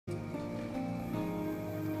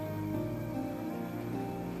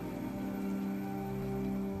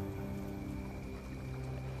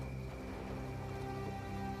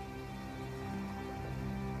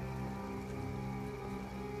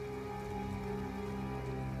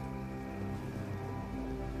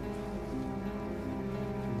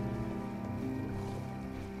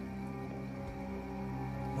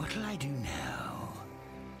do now?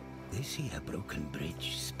 This here broken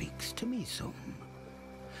bridge speaks to me some.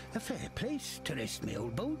 A fair place to rest my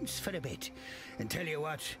old bones for a bit. And tell you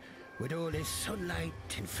what, with all this sunlight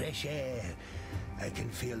and fresh air, I can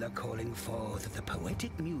feel the calling forth of the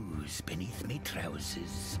poetic muse beneath me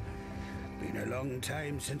trousers. Been a long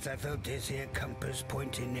time since I felt this here compass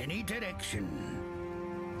point in any direction.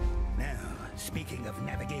 Now, speaking of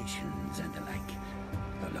navigations and the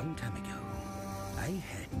like, a long time ago, I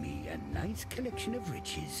had me a nice collection of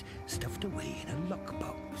riches stuffed away in a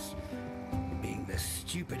lockbox. Being the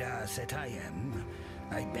stupid ass that I am,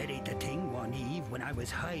 I buried the thing one eve when I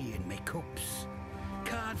was high in my cups.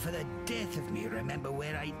 Can't for the death of me remember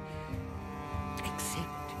where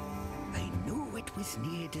except I knew it was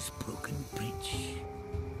near this broken bridge.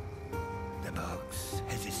 The box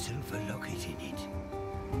has a silver locket in it.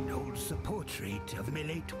 It holds the portrait of my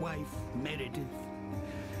late wife, Meredith.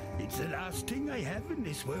 It's the last thing I have in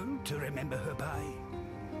this world to remember her by.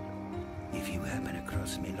 If you happen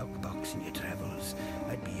across my lockbox in your travels,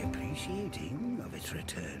 I'd be appreciating of its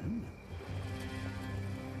return.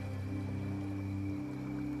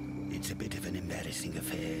 It's a bit of an embarrassing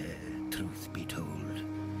affair, truth be told.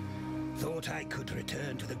 Thought I could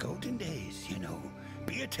return to the golden days, you know.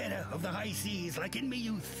 Be a terror of the high seas like in my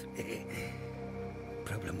youth.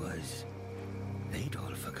 Problem was, they'd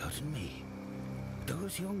all forgotten me.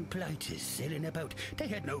 Those young blighters sailing about, they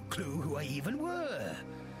had no clue who I even were.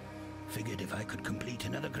 Figured if I could complete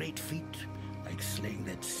another great feat, like slaying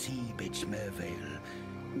that sea bitch Mervale,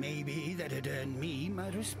 maybe that'd earn me my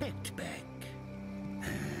respect back.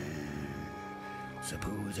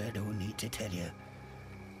 Suppose I don't need to tell you,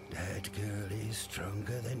 that girl is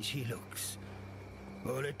stronger than she looks.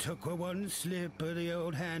 All it took were one slip of the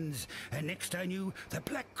old hands, and next I knew, the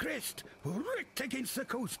Black Crest wrecked against the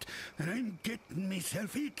coast, and I'm getting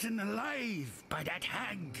myself eaten alive by that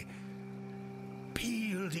hag.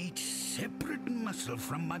 Peeled each separate muscle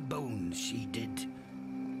from my bones, she did.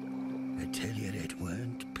 I tell you, it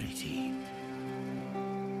weren't pretty.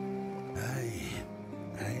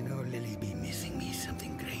 I know Lily be missing me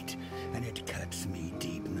something great, and it cuts me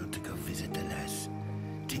deep not to go visit the lass.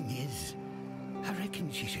 Thing is, I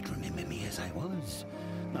reckon she should remember me as I was,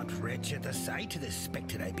 not wretch at the sight of the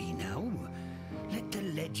spectre I be now. Let the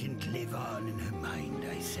legend live on in her mind,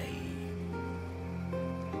 I say.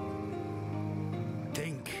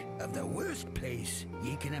 Think of the worst place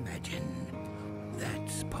ye can imagine.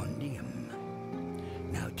 That's Pondium.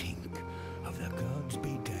 Now think of the gods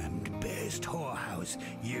be damned best whorehouse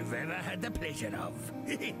you've ever had the pleasure of.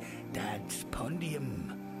 That's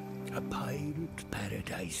Pondium. A pirate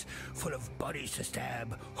paradise full of bodies to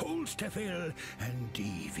stab, holes to fill, and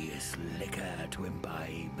devious liquor to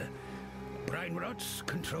imbibe. Brine rots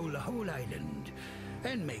control the whole island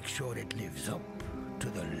and make sure it lives up to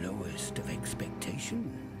the lowest of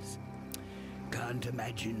expectations. Can't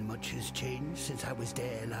imagine much has changed since I was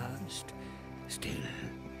there last. Still,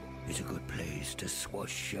 it's a good place to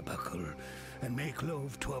swashbuckle and make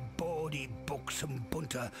love to a bawdy, buxom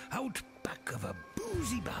bunter out back of a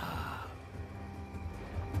boozy bar.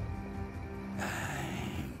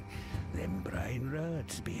 Aye, them brine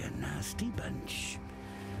rods be a nasty bunch.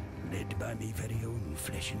 Led by me very own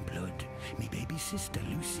flesh and blood, me baby sister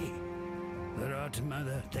Lucy. The rot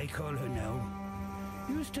mother, they call her now.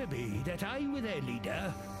 Used to be that I were their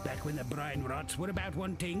leader, back when the brine rots were about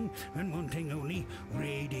one thing, and one thing only,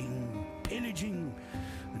 raiding, pillaging,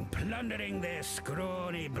 and plundering their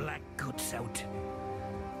scrawny black guts out.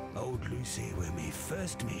 Old Lucy were me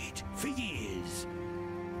first mate, for years.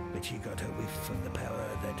 But she got a whiff of the power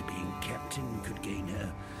that being captain could gain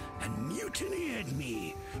her, and mutineered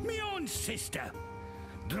me own sister.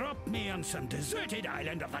 Dropped me on some deserted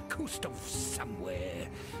island off the coast of somewhere.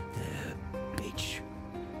 The bitch.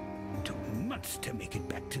 Took months to make it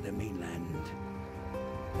back to the mainland.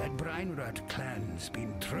 That brine rot clan's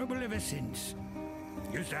been trouble ever since.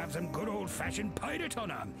 Used to have some good old-fashioned pirate on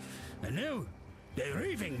 'em, and now they're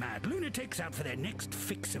raving mad lunatics out for their next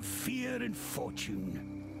fix of fear and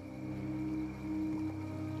fortune.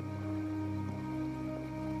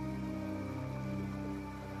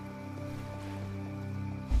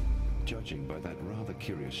 Judging by that rather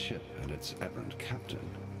curious ship and its aberrant captain,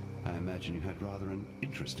 I imagine you had rather an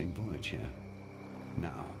interesting voyage here.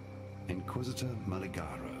 Now, Inquisitor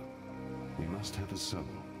Maligaro. We must have his soul.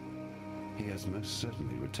 He has most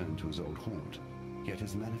certainly returned to his old haunt, yet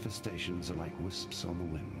his manifestations are like wisps on the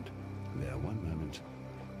wind. There one moment,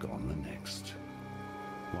 gone the next.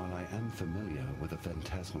 While I am familiar with the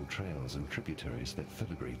phantasmal trails and tributaries that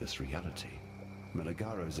filigree this reality,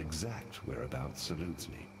 Maligaro's exact whereabouts eludes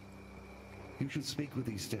me. You should speak with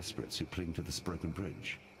these desperates who cling to this broken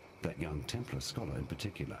bridge. That young Templar scholar in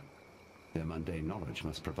particular. Their mundane knowledge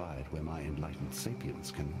must provide where my enlightened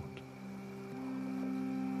sapiens cannot.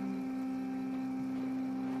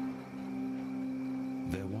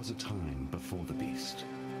 There was a time before the beast,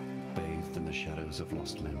 bathed in the shadows of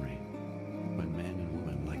lost memory, when men and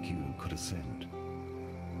women like you could ascend.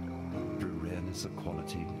 Through rareness of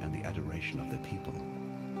quality and the adoration of their people,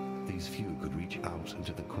 these few could reach out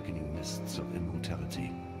into the quickening mists of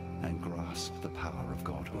immortality and grasp the power of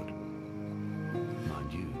godhood.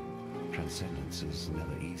 Mind you, transcendence is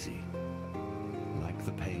never easy. Like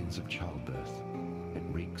the pains of childbirth, it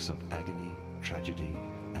reeks of agony, tragedy,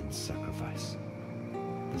 and sacrifice.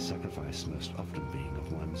 The sacrifice most often being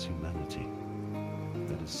of one's humanity.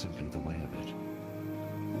 That is simply the way of it.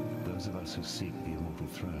 Those of us who seek the immortal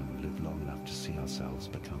throne live long enough to see ourselves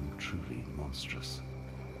become truly monstrous.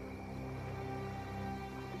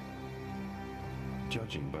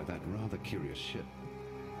 Judging by that rather curious ship,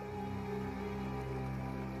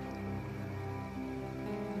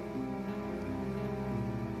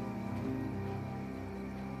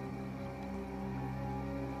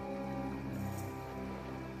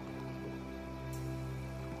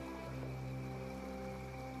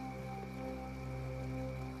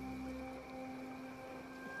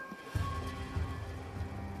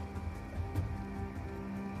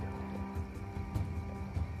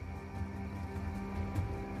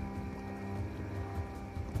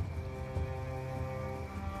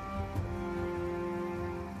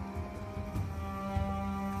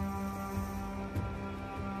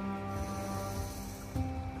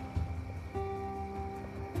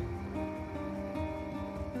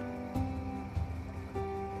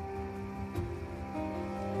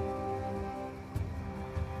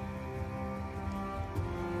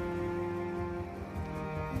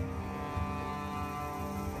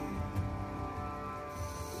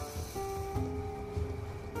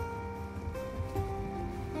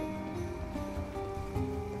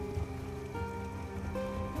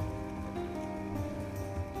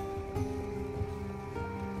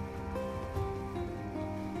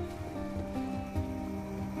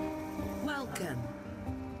 Welcome.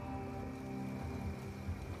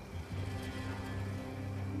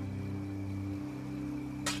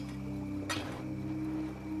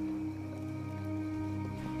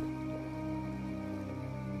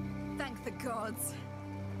 Thank the gods.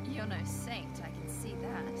 You're no saint, I can see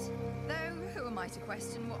that. Though, who am I to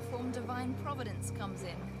question what form divine providence comes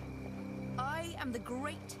in? I am the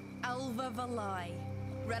great Alva Valai,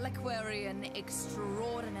 reliquarian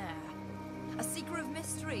extraordinaire. A seeker of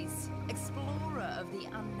mysteries, explorer of the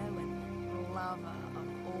unknown, lover of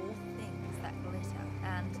all things that glitter,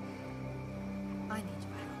 and I need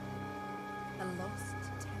your help. The lost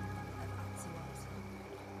temple of Exile.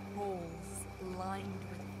 Halls lined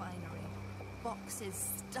with finery, boxes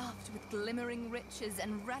stuffed with glimmering riches,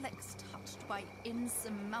 and relics touched by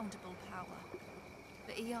insurmountable power.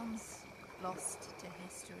 For eons lost to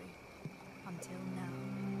history, until now.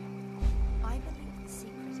 I believe the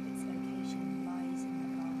secret of its location lies in the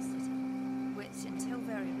Gulf City, which until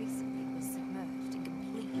very recently was submerged and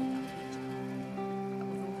completely unreachable. But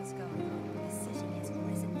with all that's going on, the city has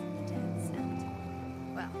risen from the depths and,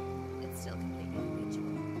 well, it's still completely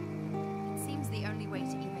unreachable. It seems the only way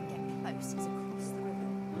to even get close is across the river,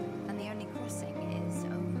 and the only crossing is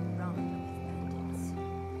overrun with bandits.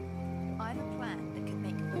 I have a plan that could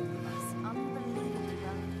make both of us unbelievably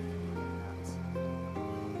wealthy, but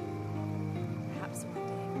perhaps one day.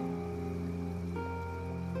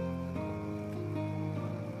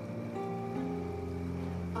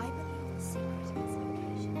 I believe the secret of its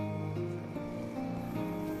location.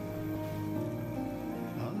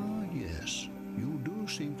 Ah, yes. You do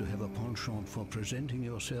seem to have a penchant for presenting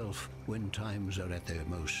yourself when times are at their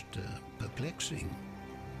most perplexing.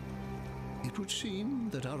 It would seem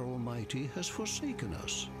that our Almighty has forsaken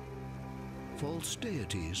us. False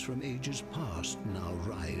deities from ages past now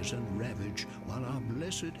rise and ravage, while our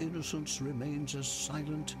blessed innocence remains as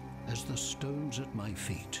silent as the stones at my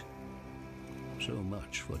feet. So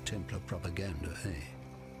much for Templar propaganda, eh?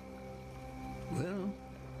 Well,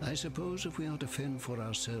 I suppose if we are to fend for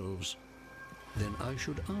ourselves, then I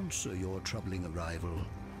should answer your troubling arrival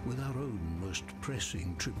with our own most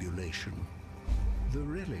pressing tribulation. The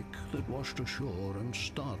relic that washed ashore and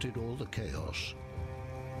started all the chaos.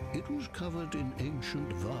 It was covered in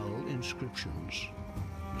ancient Val inscriptions.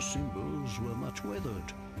 The symbols were much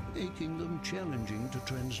weathered, making them challenging to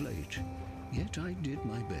translate. Yet I did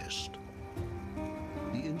my best.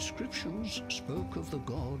 The inscriptions spoke of the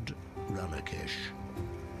god Wraeclast.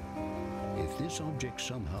 If this object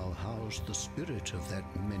somehow housed the spirit of that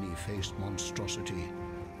many-faced monstrosity,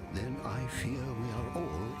 then I fear we are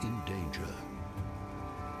all in danger.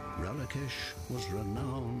 Wraeclast was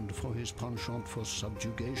renowned for his penchant for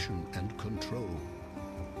subjugation and control.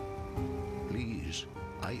 Please,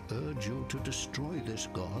 I urge you to destroy this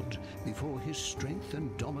god before his strength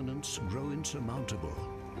and dominance grow insurmountable.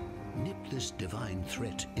 Nip this divine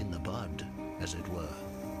threat in the bud, as it were.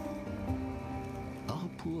 Our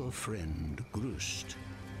poor friend, Grust,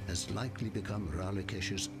 has likely become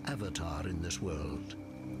Wraeclast's avatar in this world.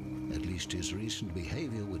 At least his recent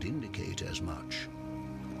behavior would indicate as much.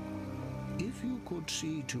 If you could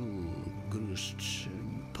see to Grust's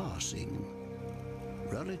passing,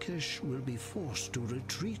 Wraeclast will be forced to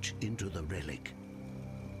retreat into the relic.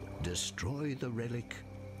 Destroy the relic,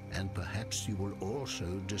 and perhaps you will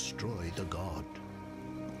also destroy the god.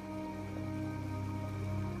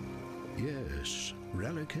 Yes,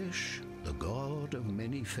 Wraeclast, the god of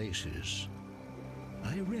many faces.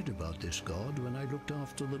 I read about this god when I looked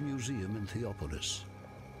after the museum in Theopolis.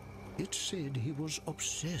 It said he was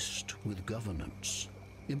obsessed with governance,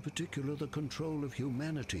 in particular the control of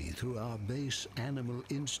humanity through our base animal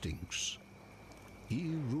instincts.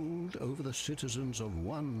 He ruled over the citizens of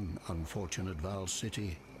one unfortunate Val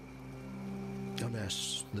city.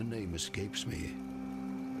 Alas, the name escapes me.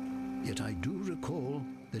 Yet I do recall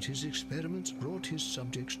that his experiments brought his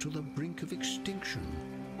subjects to the brink of extinction,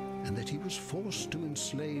 and that he was forced to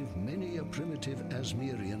enslave many a primitive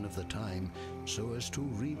Asmerian of the time so as to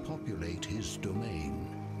repopulate his domain.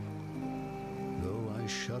 Though I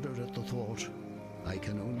shudder at the thought, I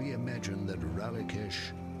can only imagine that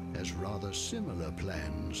Wraeclast has rather similar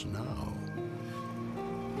plans now.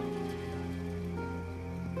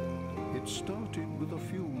 It started with a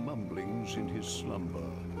few mumblings in his slumber,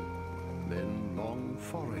 then long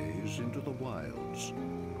forays into the wilds,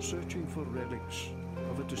 searching for relics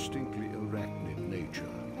of a distinctly arachnid nature.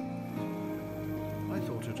 I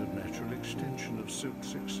thought it a natural extension of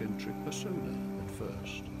Silk's eccentric persona at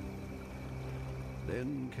first.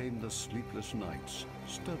 Then came the sleepless nights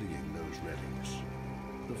studying those relics,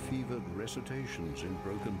 the fevered recitations in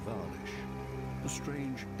broken Valish, the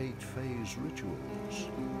strange 8-phase rituals.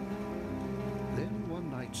 Then one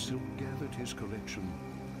night Silk gathered his collection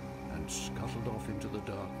and scuttled off into the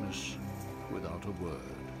darkness without a word.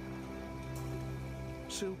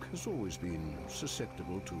 Silk has always been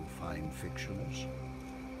susceptible to fine fictions.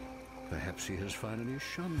 Perhaps he has finally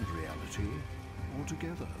shunned reality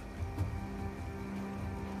altogether.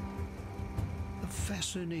 A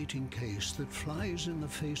fascinating case that flies in the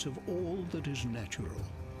face of all that is natural.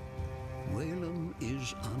 Wraeclast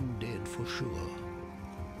is undead for sure.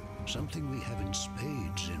 Something we have in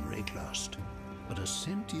spades in Wraeclast. But a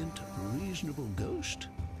sentient, reasonable ghost?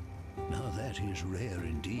 Now that is rare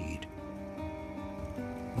indeed.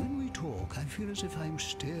 When we talk, I feel as if I'm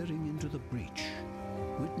staring into the breach,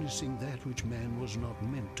 witnessing that which man was not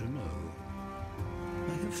meant to know.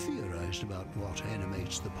 I have theorized about what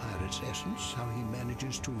animates the pirate's essence, how he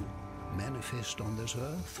manages to manifest on this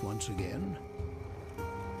earth once again.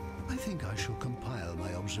 I think I shall compile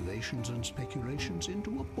my observations and speculations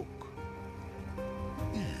into a book.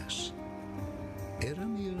 Yes.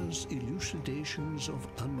 Eramir's Elucidations of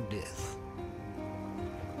Undeath.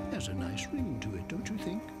 Has a nice ring to it, don't you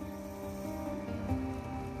think?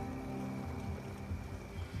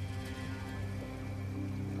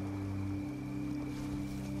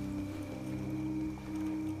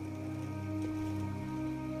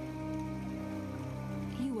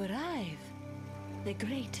 You arrive. The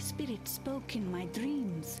Great Spirit spoke in my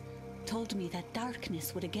dreams, told me that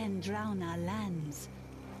darkness would again drown our lands.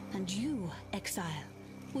 And you, Exile,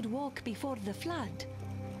 would walk before the flood.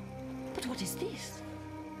 But what is this?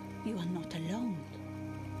 You are not alone.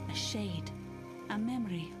 A shade, a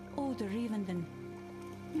memory, older even than...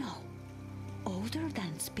 No, older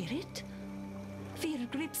than spirit? Fear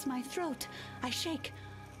grips my throat. I shake,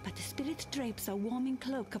 but the spirit drapes a warming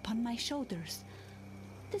cloak upon my shoulders.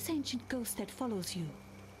 This ancient ghost that follows you,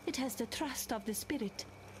 it has the trust of the spirit.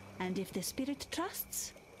 And if the spirit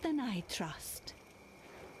trusts, then I trust.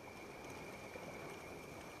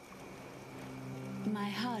 My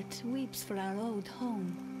heart weeps for our old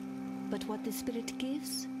home, but what the spirit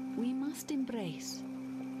gives, we must embrace.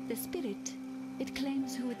 The spirit, it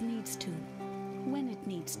claims who it needs to, when it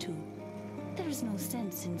needs to. There is no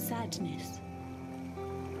sense in sadness.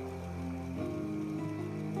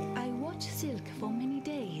 I watch Silk for many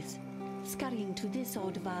days, scurrying to this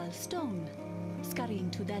old Val stone,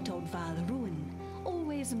 scurrying to that old Val ruin,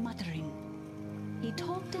 always muttering. He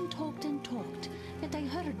talked and talked and talked, yet I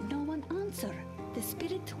heard no one answer. The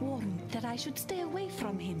spirit warned that I should stay away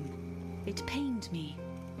from him. It pained me.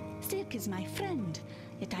 Silk is my friend,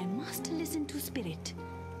 yet I must listen to spirit.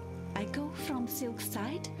 I go from Silk's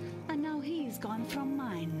side, and now he is gone from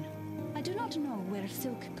mine. I do not know where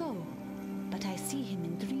Silk go, but I see him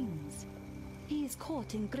in dreams. He is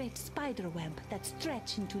caught in great spiderweb that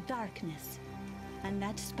stretch into darkness. And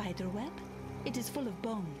that spiderweb, it is full of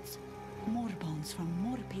bones. More bones from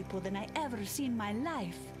more people than I ever see in my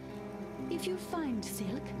life. If you find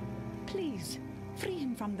Silk, please, free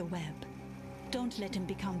him from the web. Don't let him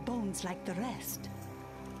become bones like the rest.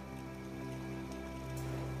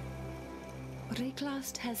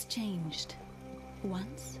 Wraeclast has changed.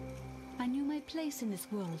 Once, I knew my place in this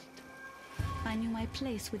world. I knew my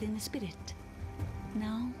place within the spirit.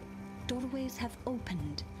 Now, doorways have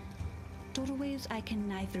opened. Doorways I can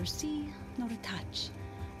neither see nor touch,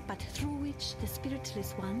 but through which the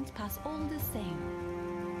spiritless ones pass all the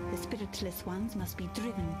same. The spiritless ones must be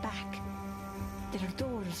driven back. Their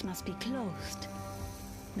doors must be closed.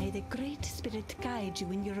 May the Great Spirit guide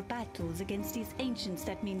you in your battles against these ancients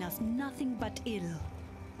that mean us nothing but ill.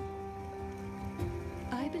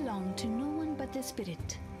 I belong to no one but the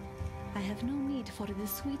Spirit. I have no need for the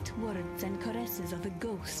sweet words and caresses of a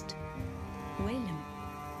ghost. Whalem,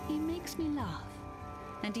 he makes me laugh,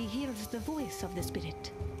 and he hears the voice of the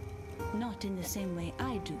Spirit. Not in the same way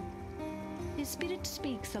I do. His Spirit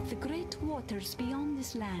speaks of the great waters beyond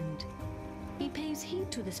this land. He pays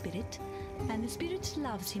heed to the Spirit, and the Spirit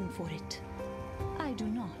loves him for it. I do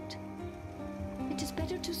not. It is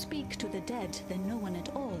better to speak to the dead than no one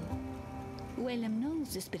at all. Whalem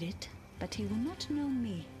knows the Spirit, but he will not know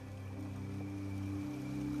me.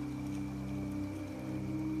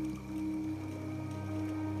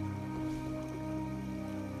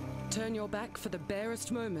 Turn your back for the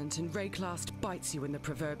barest moment and Wraeclast bites you in the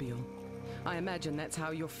proverbial. I imagine that's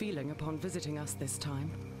how you're feeling upon visiting us this time.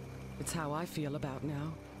 It's how I feel about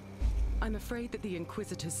now. I'm afraid that the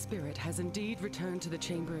Inquisitor's spirit has indeed returned to the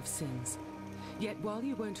Chamber of Sins. Yet while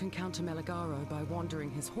you won't encounter Meligaro by wandering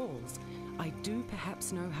his halls, I do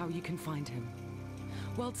perhaps know how you can find him.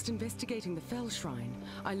 Whilst investigating the Fell Shrine,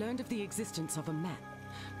 I learned of the existence of a map,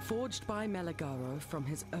 forged by Meligaro from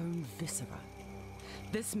his own viscera.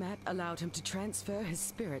 This map allowed him to transfer his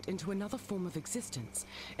spirit into another form of existence,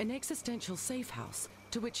 an existential safe house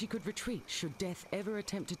to which he could retreat should death ever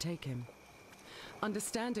attempt to take him.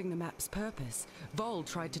 Understanding the map's purpose, Vol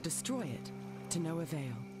tried to destroy it, to no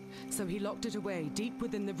avail, so he locked it away deep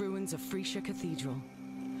within the ruins of Freesia Cathedral.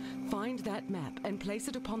 Find that map and place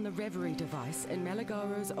it upon the Reverie device in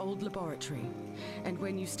Meligaro's old laboratory, and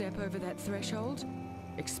when you step over that threshold,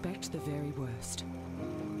 expect the very worst.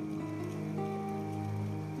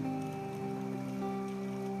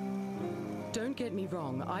 Don't get me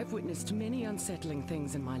wrong, I've witnessed many unsettling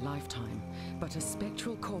things in my lifetime, but a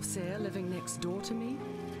spectral corsair living next door to me?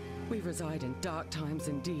 We reside in dark times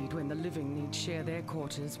indeed, when the living need share their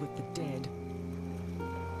quarters with the dead.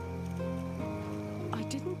 I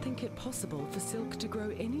didn't think it possible for Silk to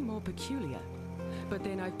grow any more peculiar, but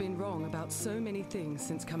then I've been wrong about so many things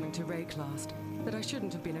since coming to Wraeclast that I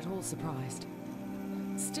shouldn't have been at all surprised.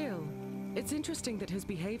 Still, it's interesting that his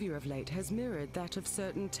behavior of late has mirrored that of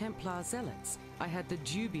certain Templar zealots I had the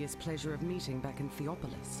dubious pleasure of meeting back in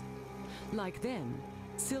Theopolis. Like them,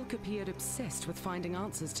 Silk appeared obsessed with finding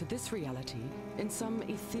answers to this reality in some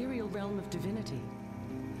ethereal realm of divinity.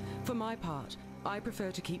 For my part, I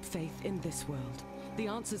prefer to keep faith in this world. The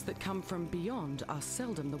answers that come from beyond are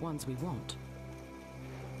seldom the ones we want.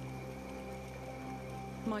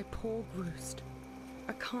 My poor Groost,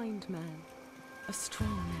 a kind man, a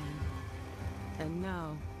strong man. And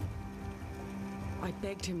now, I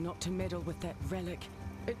begged him not to meddle with that relic.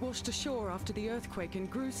 It washed ashore after the earthquake, and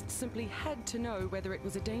Groost simply had to know whether it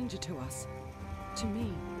was a danger to us. To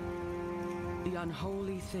me. The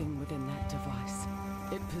unholy thing within that device.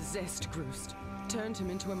 It possessed Groost, turned him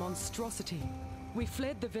into a monstrosity. We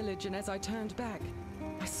fled the village, and as I turned back,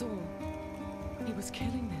 I saw he was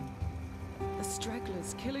killing them. The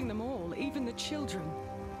stragglers, killing them all, even the children.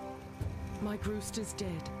 My Groost is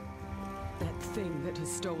dead. That thing that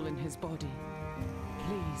has stolen his body.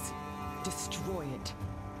 Please, destroy it.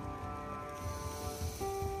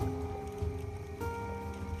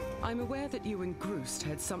 I'm aware that you and Groost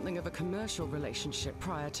had something of a commercial relationship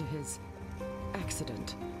prior to his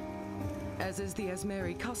accident. As is the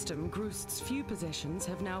Asmeri custom, Groost's few possessions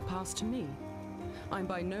have now passed to me. I'm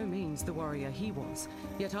by no means the warrior he was,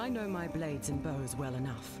 yet I know my blades and bows well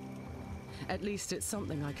enough. At least it's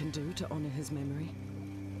something I can do to honor his memory.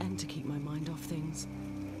 And to keep my mind off things.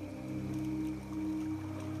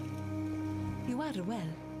 You are well.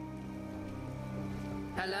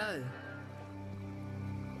 Hello.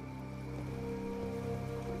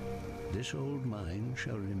 This old mind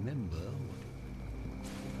shall remember.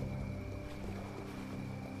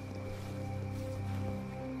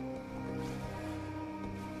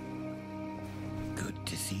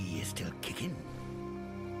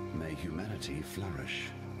 may humanity flourish.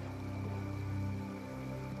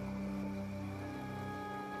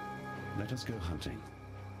 Let us go hunting,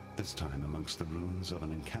 this time amongst the ruins of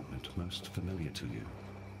an encampment most familiar to you,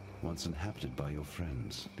 once inhabited by your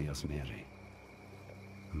friends, the Asmeri.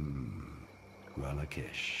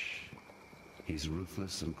 Wraeclast. He's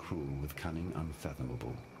ruthless and cruel with cunning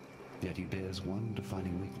unfathomable, yet he bears one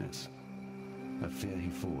defining weakness, a fear he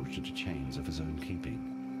forged into chains of his own keeping.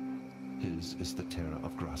 His is the terror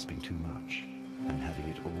of grasping too much, and having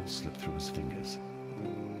it all slip through his fingers.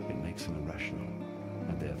 It makes him irrational,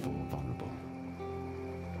 and therefore vulnerable.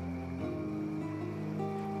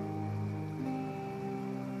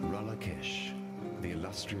 Wraeclast, the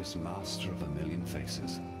illustrious master of a million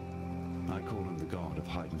faces. I call him the god of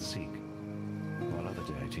hide-and-seek, while other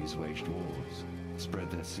deities waged wars,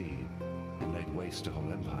 spread their seed, and laid waste to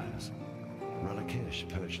whole empires. Wraeclast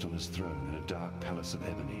perched on his throne in a dark palace of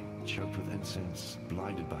ebony, choked with incense,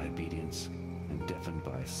 blinded by obedience, and deafened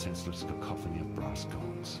by a senseless cacophony of brass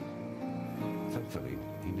gongs. Thankfully,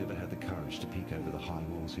 he never had the courage to peek over the high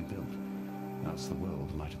walls he built, else the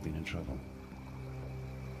world might have been in trouble.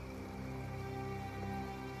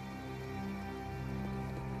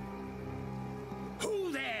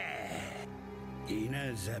 Who there?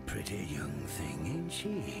 Ina's a pretty young thing, ain't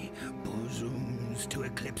she? Bosoms to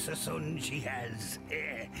eclipse the sun she has.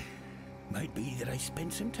 Might be that I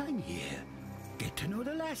spent some time here. Get to know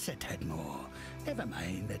the lass a tad more. Never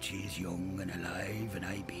mind that she's young and alive and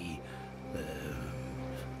I be,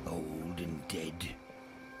 old and dead.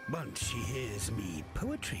 Once she hears me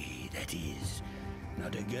poetry, that is.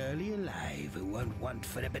 Not a girlie alive who won't want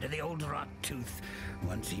for a bit of the old rot tooth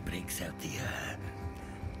once he breaks out the,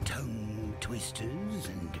 tongue twisters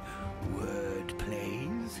and word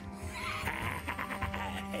plays.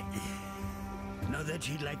 Not that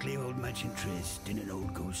she'd likely hold much interest in an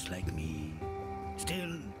old ghost like me.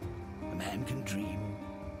 Still, a man can dream,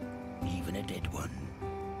 even a dead one.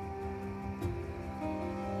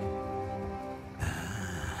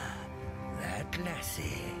 Ah, that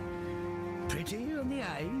lassie. Pretty on the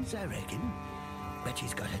eyes, I reckon. But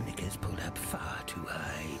she's got her knickers pulled up far too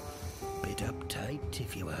high. Bit uptight,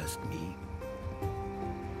 if you ask me.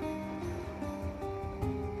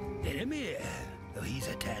 Let him here, though he's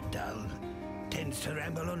a tad dull. Tends to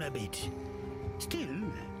ramble on a bit. Still,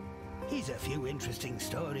 he's a few interesting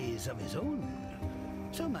stories of his own.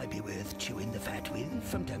 So might be worth chewing the fat with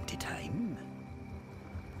from time to time.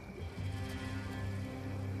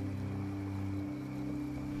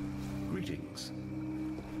 Greetings.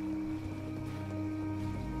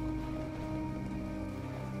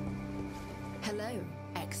 Hello,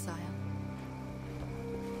 Exile.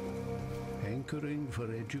 Hankering for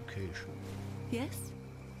education. Yes?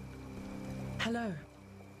 Hello.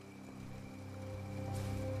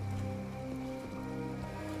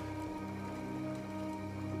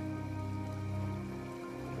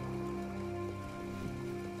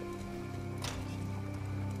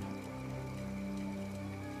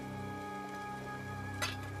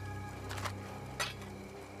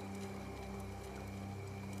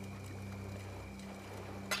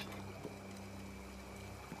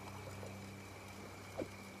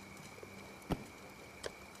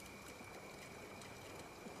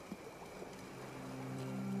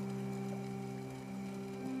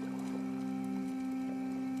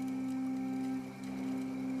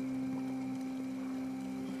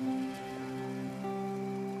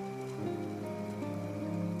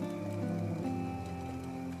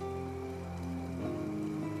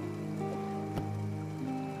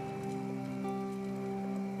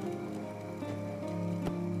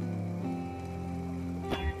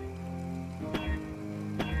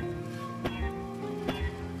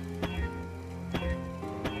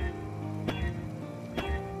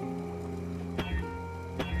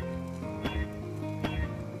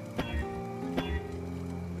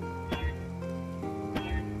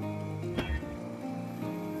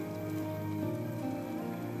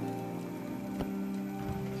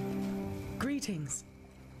 Greetings.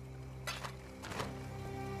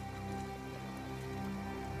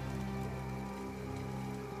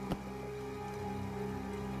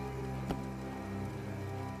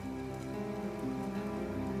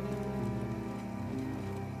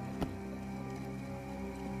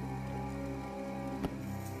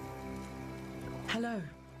 Hello.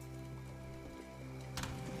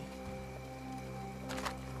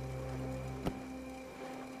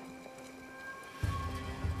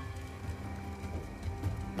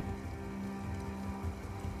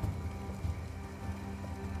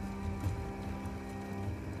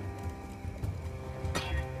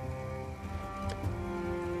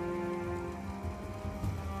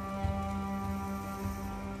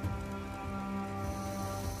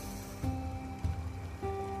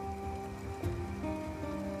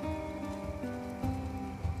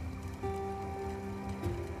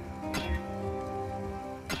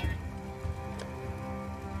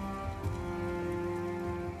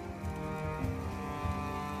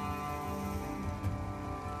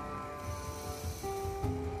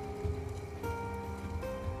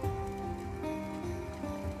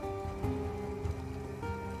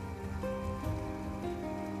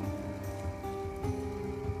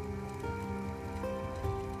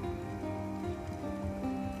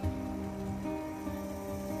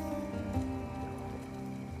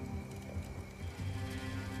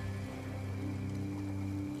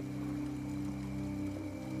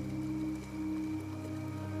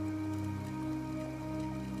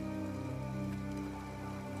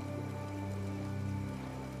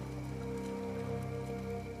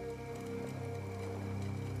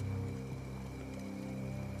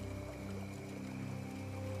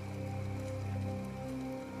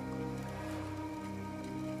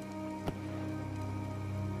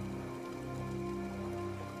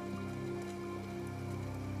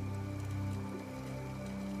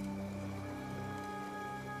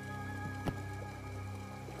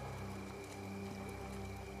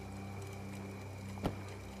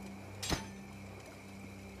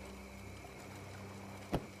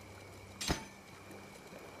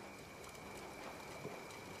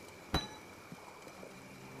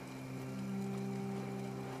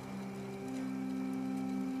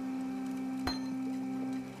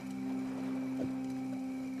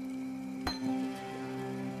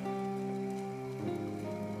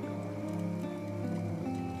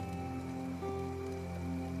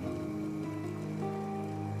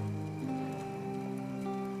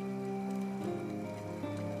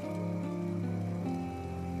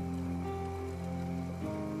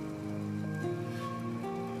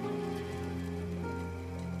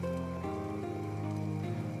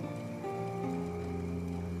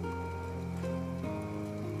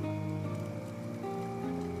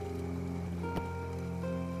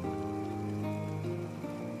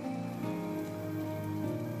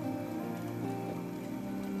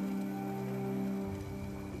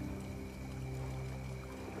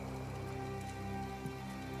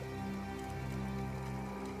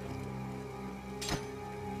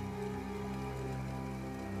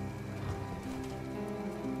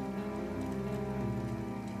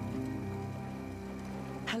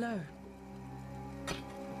 Hello.